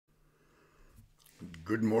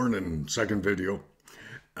Good morning. Second video.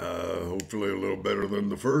 Hopefully a little better than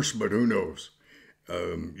the first, but who knows?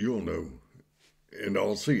 You'll know, and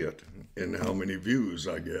I'll see it in how many views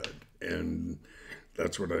I get. And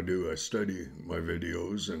that's what I do. I study my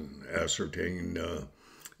videos and ascertain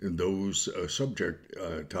those subject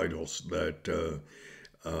titles that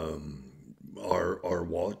are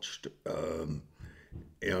watched.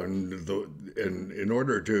 And in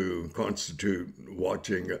order to constitute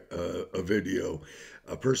watching a video,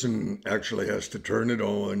 a person actually has to turn it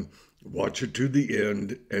on, watch it to the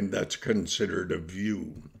end, and that's considered a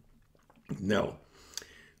view. Now,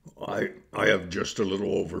 I have just a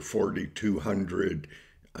little over 4,200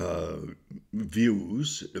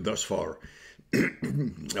 views thus far.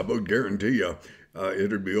 I would guarantee you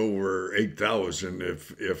it'd be over 8,000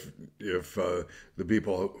 if the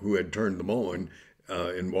people who had turned them on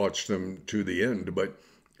and watched them to the end. But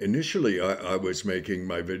initially, I was making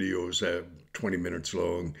my videos at 20 minutes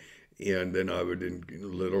long, and then I would a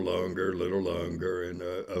little longer,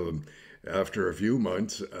 and after a few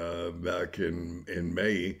months, back in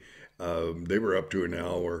May, they were up to an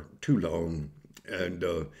hour too long. And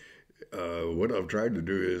what I've tried to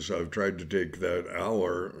do is I've tried to take that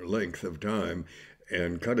hour length of time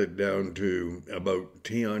and cut it down to about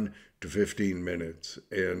 10 to 15 minutes.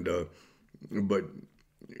 And but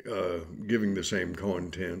giving the same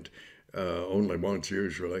content only once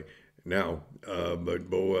usually now. But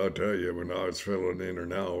boy, I'll tell you, when I was filling in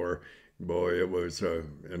an hour, boy, it was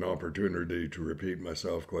an opportunity to repeat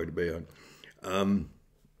myself quite a bit.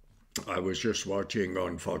 I was just watching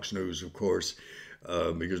on Fox News, of course,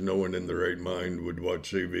 because no one in their right mind would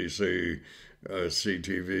watch CBC.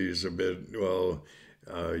 CTV's a bit, well,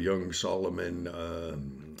 young Solomon,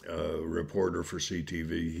 reporter for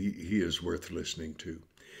CTV, he is worth listening to.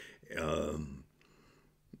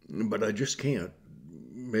 But I just can't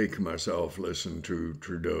make myself listen to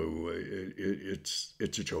Trudeau. It's a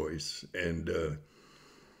choice. And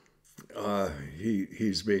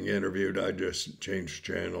he's being interviewed. I just changed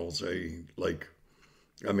channels.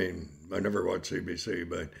 I mean, I never watch CBC,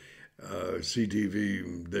 but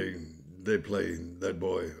CTV, they play that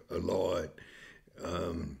boy a lot.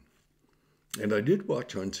 And I did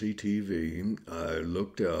watch on CTV. I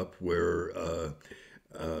looked up where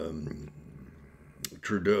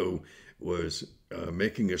Trudeau was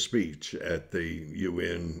making a speech at the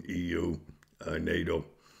UN, EU, NATO.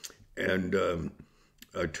 And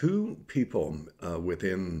two people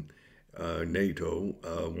within NATO,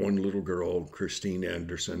 one little girl, Christine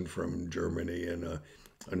Anderson from Germany, and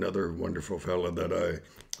another wonderful fellow that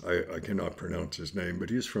I cannot pronounce his name, but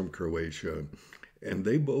he's from Croatia. And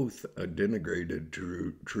they both denigrated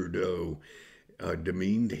Trudeau,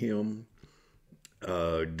 demeaned him,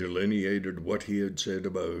 delineated what he had said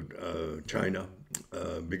about China,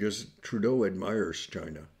 because Trudeau admires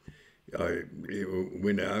China.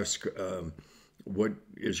 When asked, what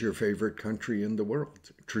is your favorite country in the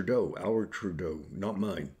world? Trudeau, our Trudeau, not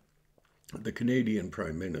mine. The Canadian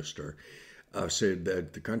Prime Minister said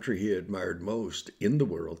that the country he admired most in the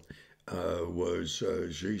world was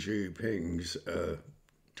Xi Jinping's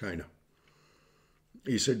China.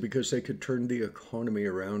 He said because they could turn the economy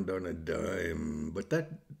around on a dime, but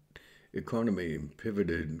that economy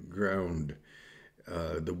pivoted ground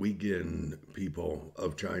the Uyghur people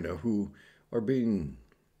of China, who are being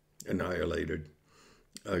annihilated,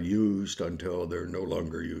 used until they're no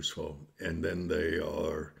longer useful, and then they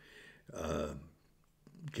are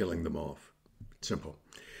killing them off. Simple.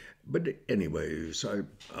 But anyways,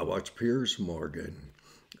 I watch Piers Morgan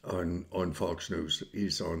on Fox News.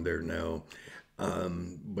 He's on there now.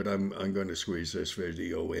 But I'm going to squeeze this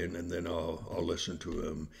video in, and then I'll listen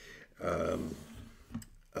to him.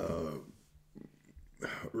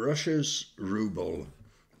 Russia's ruble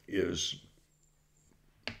is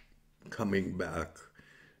coming back,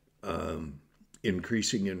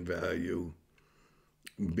 increasing in value,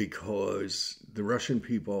 because the Russian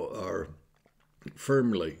people are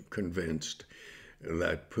firmly convinced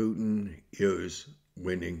that Putin is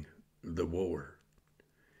winning the war.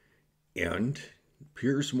 And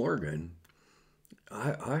Piers Morgan,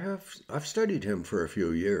 I've studied him for a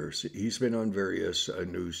few years. He's been on various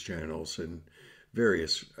news channels and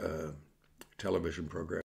various television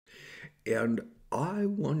programs. And I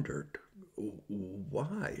wondered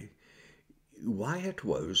why it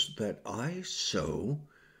was that I so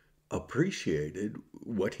appreciated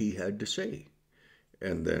what he had to say.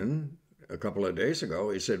 And then a couple of days ago,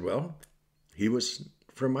 he said, well, he was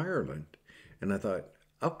from Ireland. And I thought,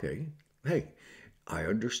 okay, hey, I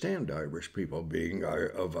understand Irish people, being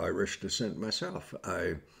of Irish descent myself.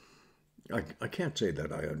 I can't say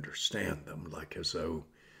that I understand them, like as though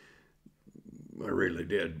I really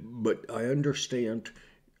did. But I understand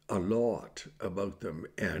a lot about them,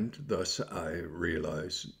 and thus I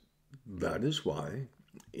realize that is why,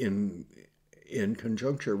 in in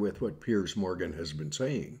conjuncture with what Piers Morgan has been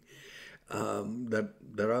saying, that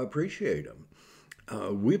I appreciate him.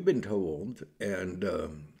 We've been told, and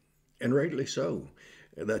rightly so,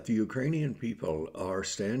 that the Ukrainian people are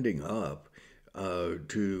standing up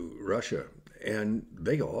to Russia, and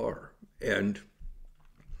they are. And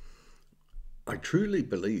I truly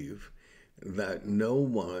believe that no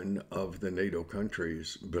one of the NATO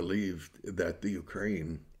countries believed that the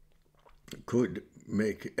Ukraine could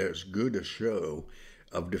make as good a show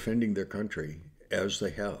of defending their country as they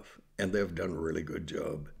have, and they've done a really good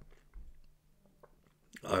job.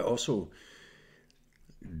 I also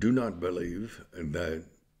do not believe that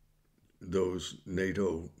those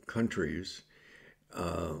NATO countries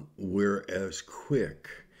were as quick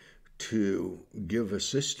to give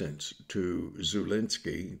assistance to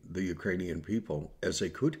Zelensky, the Ukrainian people, as they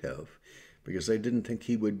could have, because they didn't think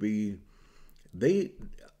he would be. They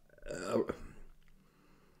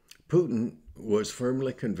Putin was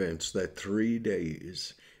firmly convinced that 3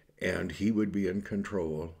 days and he would be in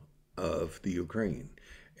control of the Ukraine,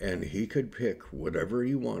 and he could pick whatever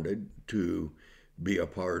he wanted to be a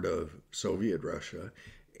part of Soviet Russia.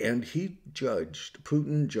 And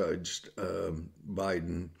Putin judged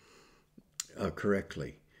Biden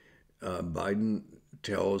correctly. Biden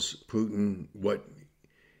tells Putin what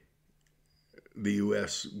the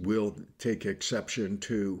U.S. will take exception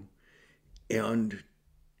to, and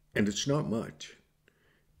it's not much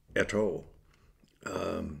at all.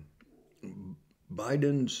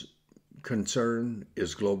 Biden's concern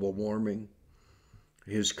is global warming.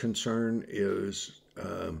 His concern is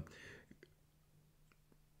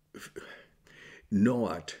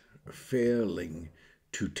not failing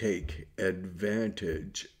to take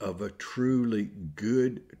advantage of a truly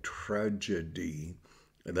good tragedy,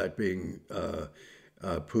 that being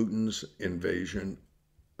Putin's invasion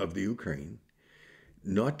of the Ukraine,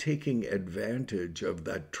 not taking advantage of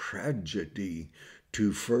that tragedy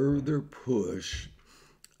to further push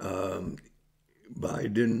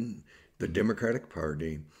Biden, the Democratic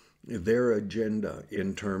Party, their agenda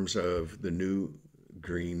in terms of the new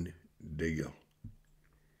Green Deal.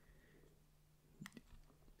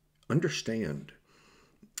 Understand,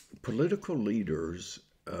 political leaders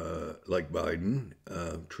like Biden,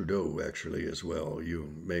 Trudeau actually as well,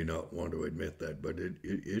 you may not want to admit that, but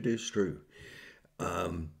it is true.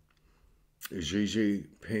 Xi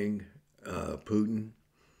Jinping, Putin,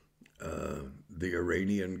 the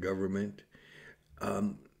Iranian government,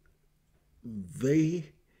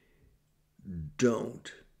 they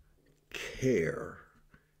don't care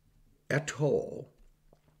at all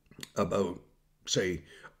about, say,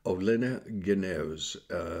 Olena Ginev's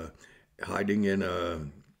hiding in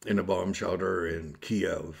a bomb shelter in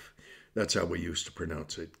Kiev. That's how we used to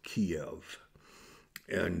pronounce it, Kiev.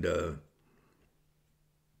 And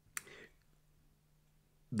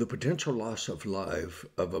the potential loss of life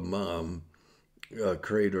of a mom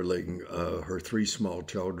cradling her three small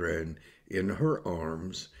children in her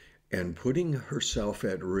arms and putting herself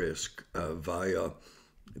at risk via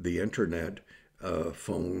the internet,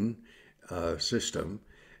 phone system,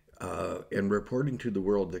 and reporting to the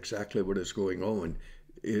world exactly what is going on.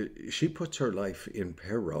 She puts her life in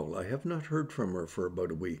peril. I have not heard from her for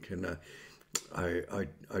about a week, and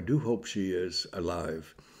I do hope she is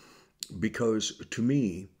alive, because to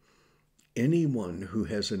me, anyone who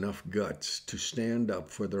has enough guts to stand up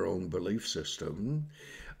for their own belief system,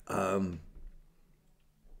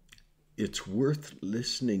 it's worth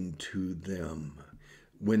listening to them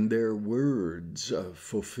when their words are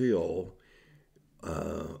fulfilled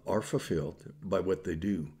by what they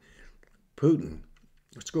do. Putin,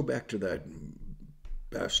 let's go back to that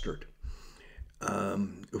bastard,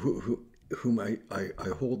 whom I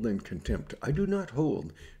hold in contempt. I do not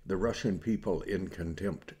hold the Russian people in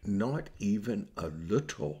contempt, not even a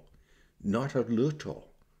little, not a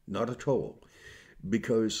little, not at all,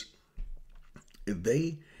 because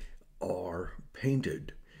they are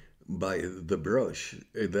painted by the brush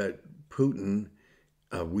that Putin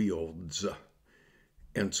wields.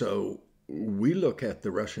 And so we look at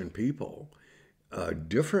the Russian people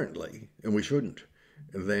differently, and we shouldn't,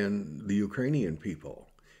 than the Ukrainian people,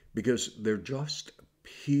 because they're just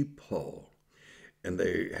people. And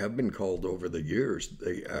they have been called over the years,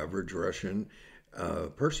 the average Russian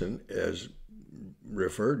person as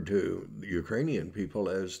referred to the Ukrainian people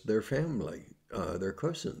as their family, their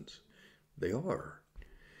cousins. They are.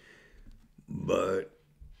 But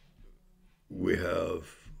we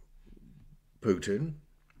have Putin,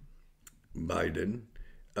 Biden,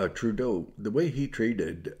 Trudeau, the way he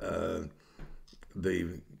treated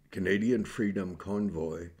the Canadian Freedom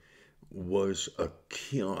Convoy was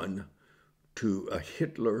akin to a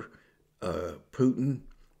Hitler, Putin,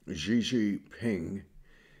 Xi Jinping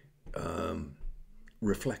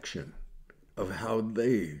reflection of how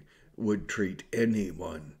they would treat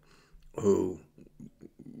anyone who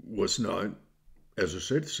was not, as a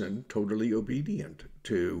citizen, totally obedient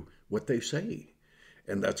to what they say.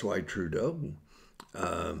 And that's why Trudeau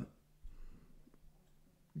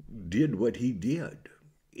did what he did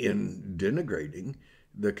in denigrating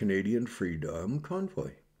the Canadian Freedom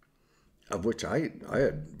Convoy, of which I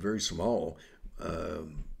had very small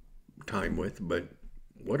time with, but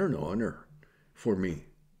what an honor for me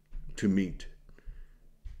to meet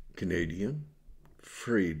Canadian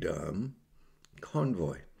Freedom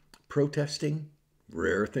Convoy. Protesting,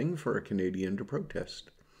 rare thing for a Canadian to protest,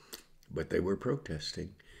 but they were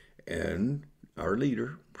protesting. And our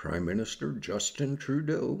leader, Prime Minister Justin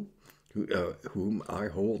Trudeau, whom I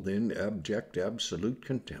hold in abject, absolute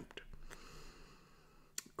contempt,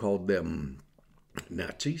 called them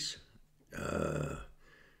Nazis,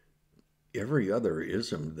 every other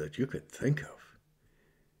ism that you could think of.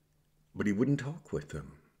 But he wouldn't talk with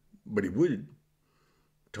them. But he would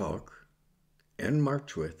talk and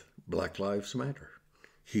march with Black Lives Matter.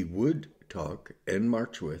 He would talk and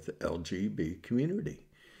march with LGBT community.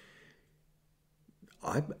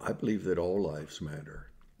 I believe that all lives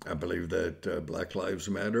matter. I believe that Black Lives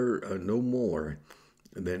Matter no more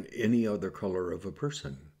than any other color of a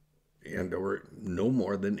person, and or no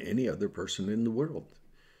more than any other person in the world.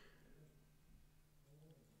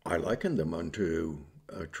 I liken them unto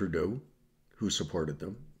Trudeau, who supported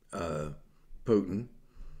them, Putin,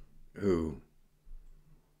 who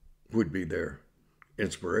would be their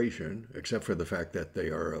inspiration, except for the fact that they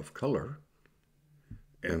are of color,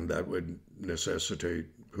 and that would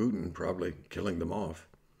necessitate Putin probably killing them off.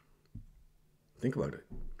 Think about it.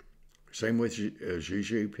 Same with Xi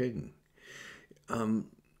Jinping.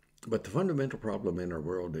 But the fundamental problem in our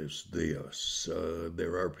world is this.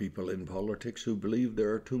 There are people in politics who believe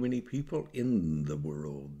there are too many people in the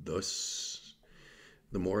world. Thus,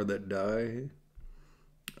 the more that die,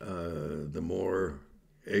 the more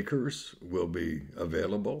acres will be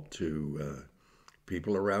available to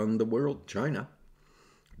people around the world. China,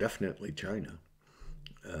 definitely China.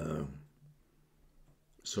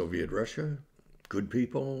 Soviet Russia, good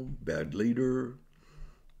people, bad leader.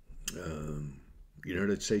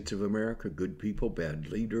 United States of America, good people, bad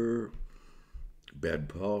leader, bad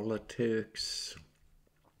politics.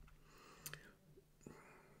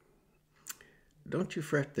 Don't you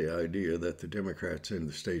fret the idea that the Democrats in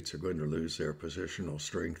the states are going to lose their positional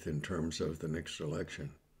strength in terms of the next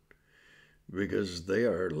election, because they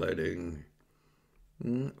are letting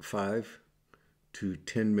 5 to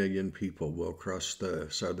 10 million people will cross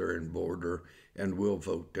the southern border and will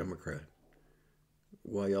vote Democrat.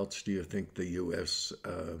 Why else do you think the U.S.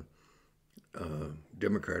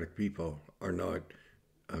 Democratic people are not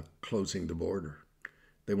closing the border?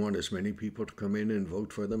 They want as many people to come in and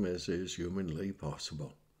vote for them as is humanly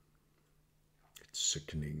possible. It's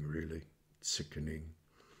sickening, really. It's sickening.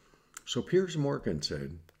 So Piers Morgan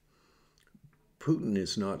said, Putin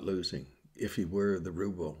is not losing. If he were, the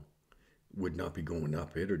ruble would not be going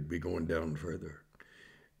up. It would be going down further.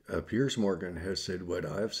 Piers Morgan has said what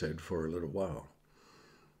I've said for a little while,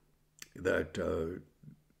 that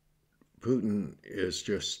Putin is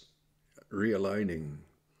just realigning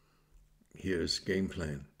his game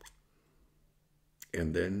plan.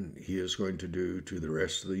 And then he is going to do to the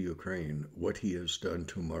rest of the Ukraine what he has done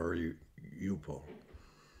to Mariupol.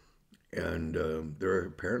 And there are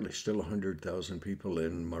apparently still 100,000 people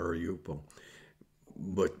in Mariupol,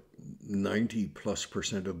 but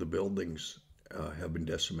 90+% of the buildings have been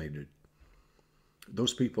decimated.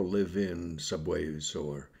 Those people live in subways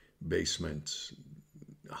or basements,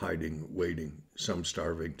 hiding, waiting, some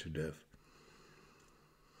starving to death,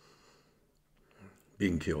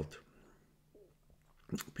 being killed.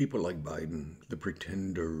 People like Biden, the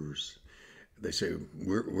pretenders, they say,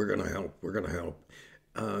 we're going to help, we're going to help.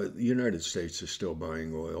 The United States is still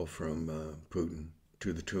buying oil from Putin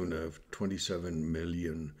to the tune of $27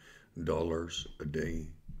 million a day.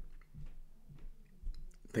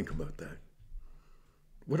 Think about that.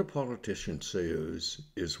 What a politician says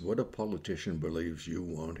is what a politician believes you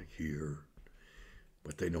want to hear,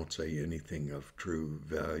 but they don't say anything of true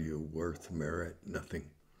value, worth, merit, nothing.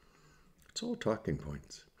 It's all talking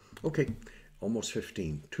points. Okay, almost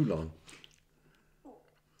 15, too long.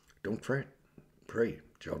 Don't fret, pray,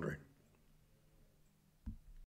 children.